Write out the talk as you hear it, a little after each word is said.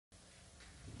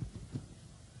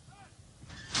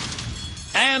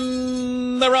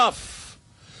and they're off.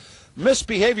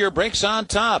 Misbehavior breaks on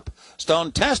top.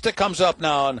 Stonetastic comes up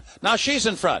now, and now she's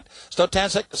in front.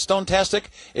 Stonetastic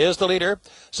is the leader.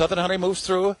 Southern Honey moves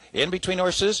through in between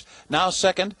horses. Now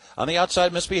second. On the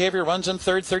outside, Misbehavior runs in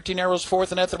third. 13 Arrows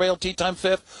fourth, and at the rail, Tea Time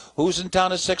fifth. Who's in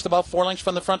Town is sixth, about 4 lengths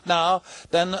from the front now.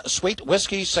 Then Sweet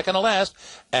Whiskey second to last,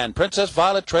 and Princess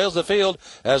Violet trails the field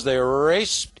as they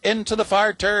race into the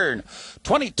far turn.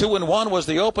 22-1 was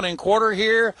the opening quarter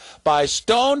here by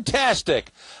Stonetastic.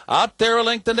 Out there a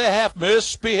length and a half.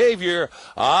 Misbehavior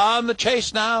on the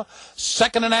chase now.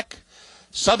 Second and neck.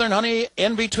 Southern Honey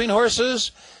in between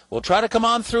horses. Will try to come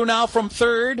on through now from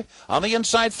third. On the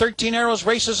inside, 13 Arrows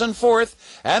races in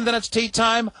fourth. And then it's Tea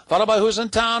Time, followed by Who's in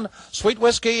Town, Sweet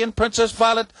Whiskey, and Princess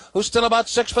Violet, who's still about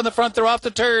 6 from the front. They're off the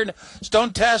turn.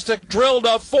 Stonetastic drilled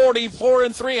a 44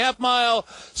 3/2 mile.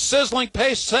 Sizzling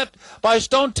pace set by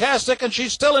Stonetastic, and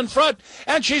she's still in front,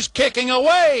 and she's kicking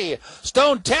away.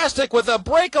 Stonetastic with a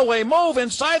breakaway move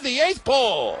inside the 8th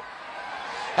pole.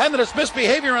 And then it's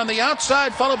Misbehavior on the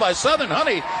outside, followed by Southern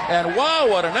Honey. And wow,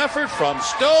 what an effort from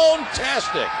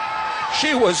Stonetastic.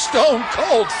 She was stone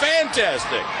cold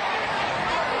fantastic.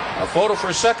 A photo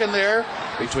for second there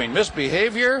between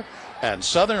Misbehavior and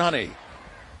Southern Honey.